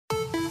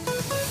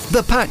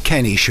The Pat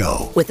Kenny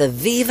Show with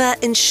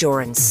Aviva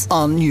Insurance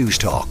on News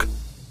Talk.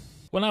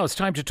 Well, now it's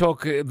time to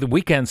talk the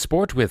weekend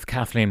sport with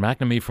Kathleen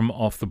McNamee from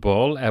Off the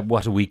Ball.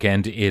 What a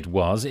weekend it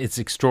was. It's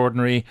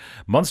extraordinary.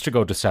 Munster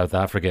go to South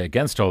Africa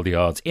against all the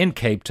odds in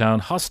Cape Town.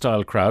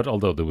 Hostile crowd,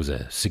 although there was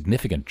a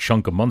significant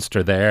chunk of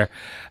Munster there.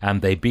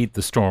 And they beat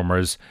the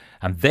Stormers.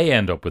 And they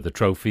end up with a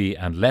trophy.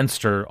 And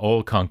Leinster,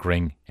 all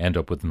conquering, end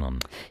up with none.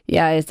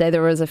 Yeah, I'd say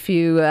there was a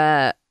few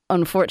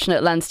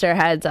unfortunate Leinster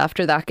heads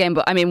after that game,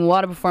 but I mean,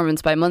 what a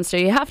performance by Munster.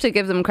 You have to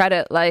give them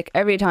credit. Like,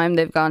 every time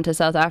they've gone to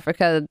South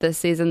Africa this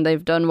season,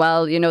 they've done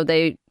well. You know,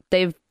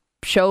 they've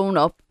shown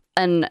up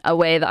in a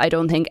way that I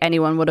don't think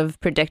anyone would have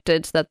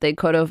predicted that they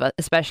could have,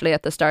 especially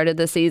at the start of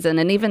the season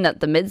and even at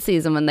the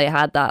mid-season when they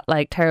had that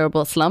like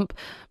terrible slump.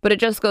 But it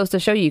just goes to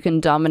show you can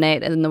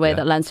dominate in the way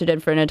that Leinster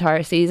did for an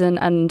entire season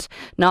and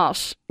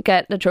not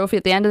get the trophy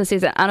at the end of the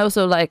season. And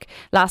also, like,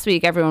 last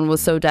week everyone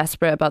was so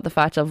desperate about the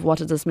fact of what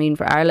does this mean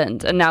for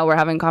Ireland, and now we're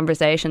having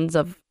conversations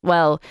of,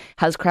 well,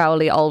 has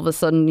Crowley all of a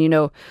sudden, you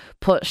know,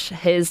 put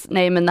his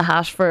name in the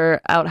hat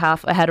for out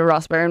half ahead of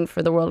Ross Byrne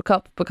for the World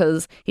Cup,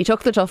 because he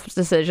took the tough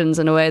decisions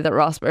in a way that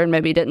Ross Byrne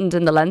maybe didn't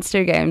in the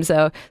Leinster game.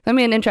 So it's going to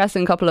be an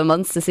interesting couple of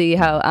months to see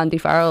how Andy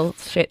Farrell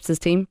shapes his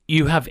team.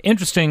 You have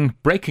interesting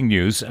breaking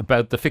news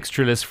about the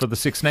fixture list for the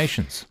Six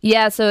Nations.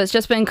 Yeah, so it's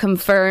just been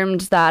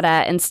confirmed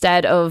that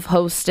instead of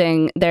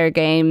hosting their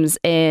games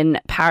in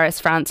Paris,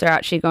 France are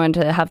actually going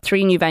to have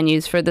 3 new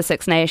venues for the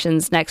Six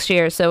Nations next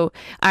year. So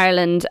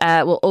Ireland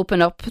will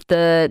open up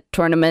the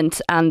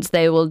tournament, and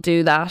they will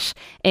do that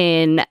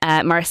in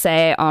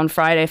Marseille on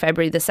Friday,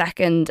 February the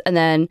 2nd. And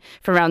then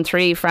for round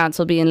 3, France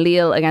will be in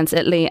Lille against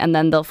Italy, and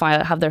then they'll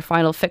have their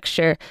final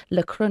fixture,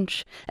 Le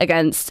Crunch,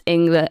 against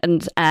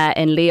England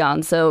in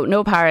Lyon. So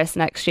no Paris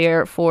next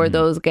year for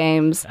those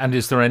games. And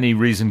is there any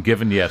reason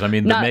given yet? I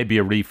mean, there may be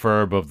a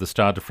refurb of the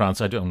Stade de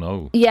France. I don't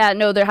know. Yeah,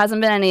 no, there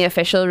hasn't been any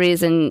official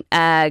reason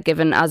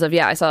given as of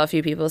yet. I saw a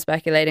few people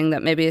speculating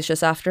that maybe it's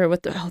just after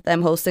with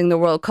them hosting the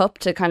World Cup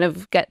to kind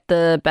of get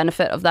the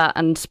benefit of that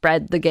and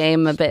spread the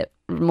game a bit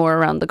more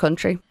around the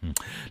country.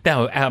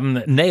 Now,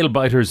 nail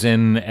biters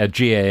in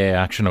GAA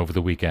action over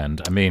the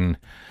weekend. I mean,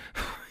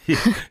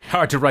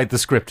 hard to write the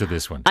script of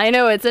this one. I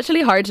know, it's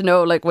actually hard to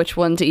know like which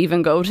one to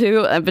even go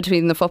to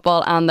between the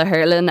football and the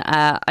hurling.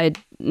 I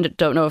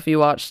don't know if you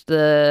watched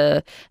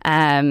the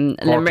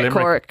Limerick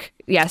Cork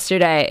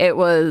yesterday. It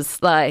was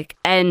like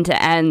end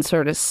to end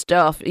sort of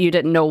stuff. You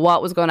didn't know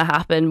what was going to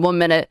happen. 1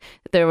 minute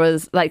there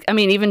was like, I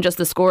mean, even just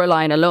the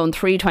scoreline alone,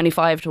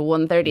 325 to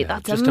 130.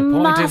 That's just a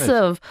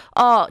massive.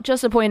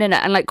 Just a point in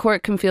it. And like,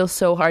 Cork can feel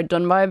so hard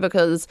done by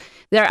because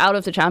they're out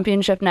of the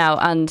championship now,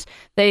 and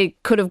they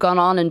could have gone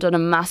on and done a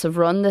massive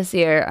run this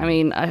year. I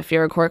mean, if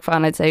you're a Cork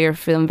fan, I'd say you're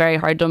feeling very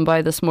hard done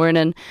by this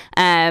morning.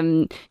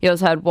 You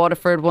also had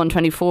Waterford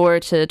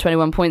 124 to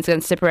 21 points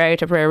against Tipperary.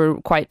 Tipperary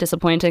were quite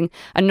disappointing.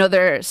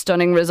 Another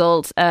stunning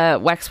result,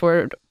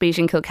 Wexford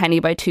beating Kilkenny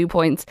by 2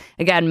 points.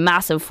 Again,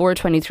 massive,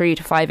 423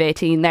 to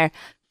 518 there.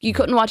 You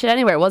couldn't watch it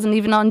anywhere. It wasn't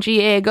even on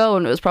GAA Go,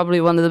 and it was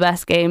probably one of the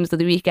best games of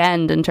the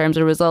weekend in terms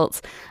of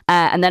results.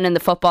 And then in the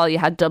football, you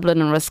had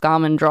Dublin and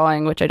Roscommon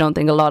drawing, which I don't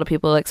think a lot of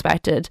people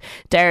expected.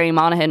 Derry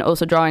Monaghan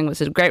also drawing, which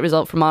is a great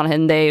result for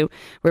Monaghan. They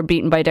were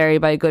beaten by Derry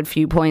by a good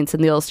few points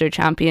in the Ulster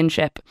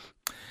Championship.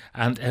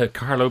 And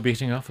Carlow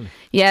beating Offaly.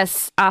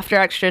 Yes, after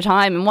extra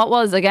time. And what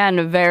was, again,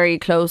 a very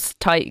close,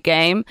 tight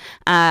game.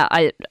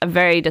 I'm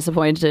very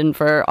disappointed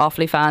for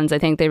Offaly fans. I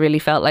think they really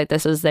felt like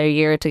this was their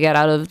year to get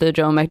out of the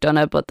Joe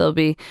McDonagh, but there'll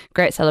be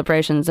great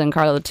celebrations in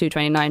Carlow,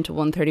 229 to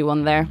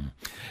 131 there.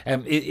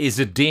 Is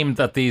it deemed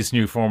that these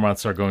new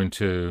formats are going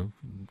to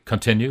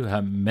continue?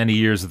 How many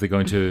years are they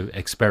going to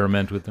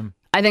experiment with them?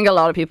 I think a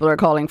lot of people are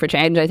calling for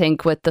change. I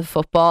think with the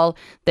football,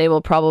 they will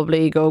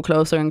probably go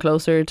closer and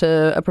closer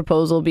to a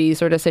proposal B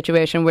sort of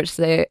situation, which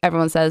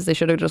everyone says they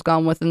should have just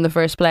gone with in the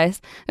first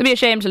place. It'd be a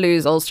shame to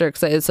lose Ulster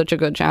because it's such a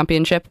good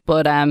championship,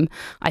 but I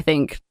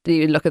think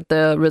you look at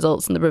the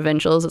results in the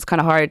provincials, it's kind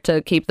of hard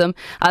to keep them.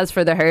 As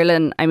for the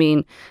hurling, I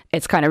mean,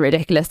 it's kind of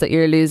ridiculous that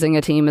you're losing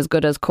a team as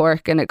good as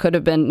Cork, and it could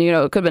have been,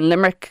 it could have been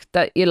Limerick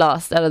that you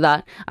lost out of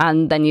that.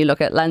 And then you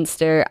look at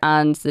Leinster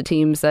and the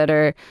teams that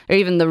are, or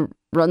even the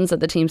runs that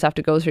the teams have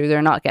to go through,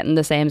 they're not getting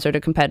the same sort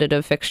of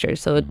competitive fixtures,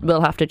 so it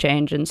will have to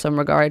change in some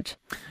regard.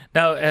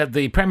 Now,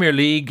 the Premier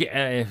League,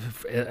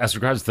 as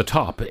regards the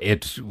top,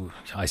 it,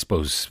 I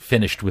suppose,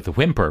 finished with a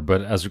whimper,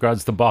 but as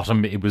regards the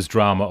bottom, it was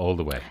drama all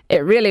the way.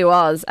 It really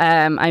was.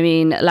 I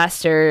mean,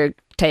 Leicester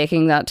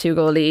taking that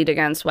 2-goal lead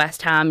against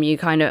West Ham, you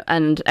kind of,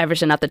 and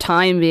Everton at the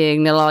time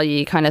being 0-0,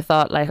 you kind of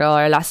thought like,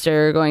 are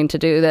Leicester going to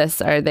do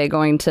this? Are they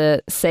going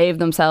to save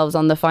themselves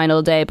on the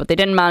final day? But they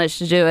didn't manage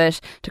to do it.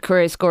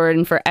 Doucouré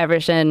scoring for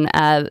Everton,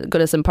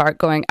 Goodison Park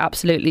going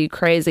absolutely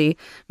crazy.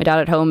 My dad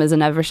at home is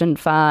an Everton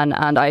fan,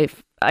 and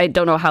I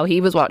don't know how he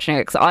was watching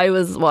it, because I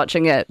was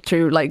watching it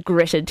through like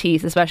gritted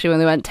teeth, especially when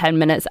they went 10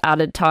 minutes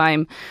added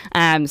time.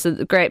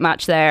 So great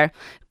match there.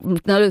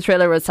 another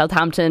thriller was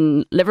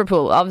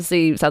Southampton-Liverpool.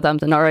 Obviously,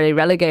 Southampton already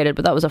relegated,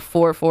 but that was a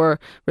 4-4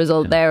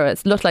 result there.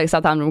 It looked like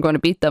Southampton were going to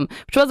beat them,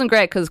 which wasn't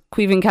great because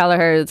Caoimhín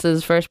Kelleher, it's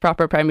his first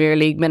proper Premier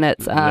League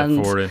minutes,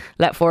 and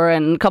let four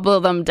in. A couple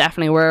of them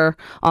definitely were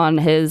on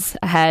his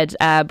head,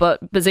 but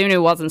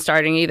Bazunu wasn't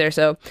starting either,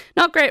 so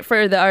not great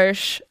for the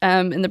Irish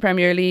in the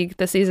Premier League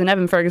this season.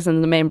 Evan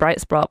Ferguson, the main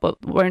bright spot,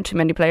 but weren't too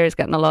many players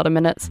getting a lot of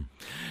minutes.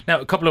 Now,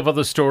 a couple of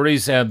other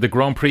stories. The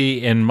Grand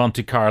Prix in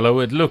Monte Carlo,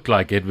 it looked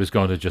like it was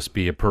going to just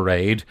be a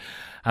parade.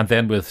 And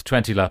then with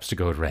 20 laps to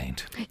go, it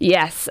rained.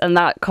 Yes, and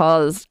that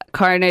caused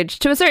carnage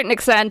to a certain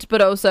extent,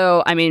 but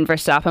also, I mean,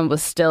 Verstappen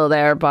was still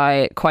there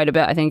by quite a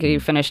bit. I think he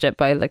finished it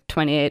by like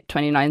 28,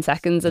 29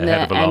 seconds in the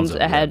end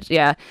ahead.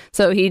 Yeah.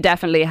 So he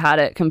definitely had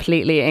it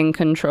completely in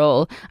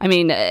control. I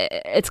mean,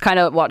 it's kind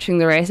of watching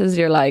the races,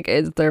 you're like,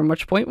 is there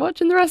much point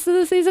watching the rest of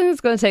the season?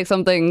 It's going to take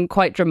something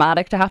quite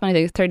dramatic to happen. I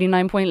think it's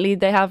 39-point lead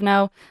they have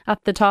now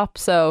at the top.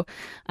 So,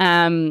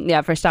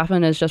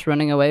 Verstappen is just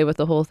running away with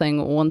the whole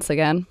thing once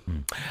again.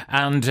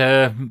 And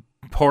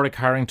Pádraig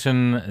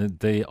Harrington,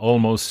 the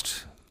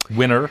almost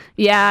winner.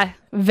 Yeah,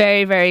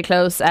 very, very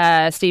close.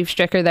 Steve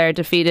Stricker there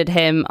defeated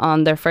him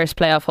on their first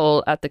playoff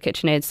hole at the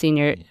KitchenAid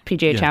Senior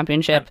PGA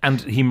Championship.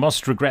 And he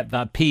must regret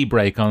that P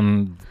break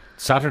on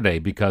Saturday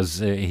because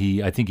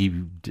I think he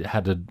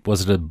had a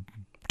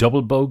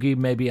double bogey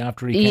maybe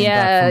after he came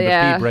back from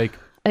the P break.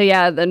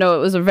 Yeah, no, it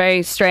was a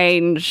very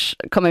strange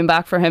coming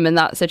back for him in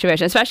that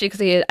situation, especially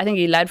because I think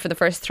he led for the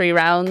first 3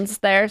 rounds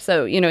there.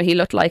 So, you know, he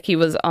looked like he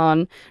was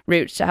en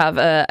route to have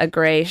a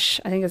great,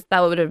 I think that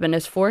would have been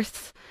his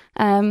 4th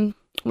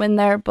win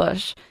there,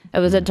 but it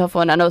was a tough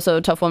one, and also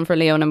a tough one for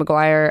Leona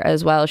Maguire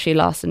as well. She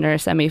lost in her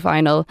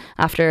semi-final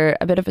after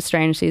a bit of a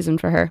strange season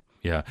for her.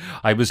 Yeah,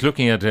 I was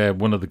looking at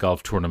one of the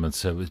golf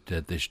tournaments, it was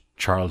the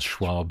Charles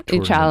Schwab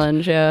tournament.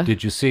 Challenge, yeah.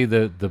 Did you see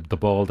the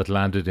ball that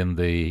landed in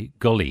the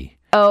gully?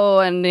 Oh,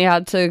 and he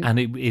had to... And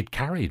it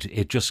carried.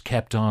 It just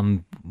kept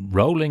on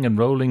rolling and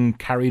rolling,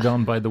 carried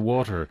on by the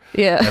water.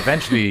 Yeah.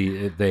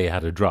 Eventually, they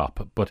had a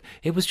drop. But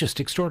it was just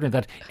extraordinary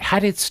that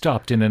had it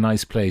stopped in a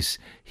nice place,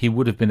 he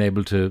would have been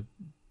able to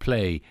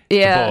play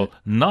the ball,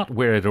 not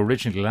where it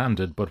originally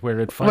landed, but where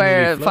it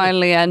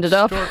finally ended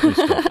up.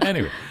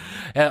 Anyway.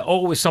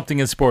 Always something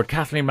in sport.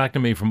 Kathleen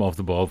McNamee from Off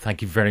the Ball,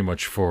 thank you very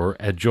much for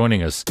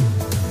joining us.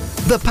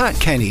 The Pat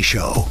Kenny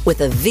Show with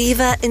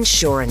Aviva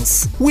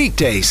Insurance.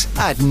 Weekdays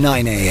at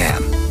 9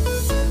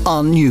 a.m.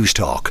 on News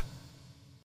Talk.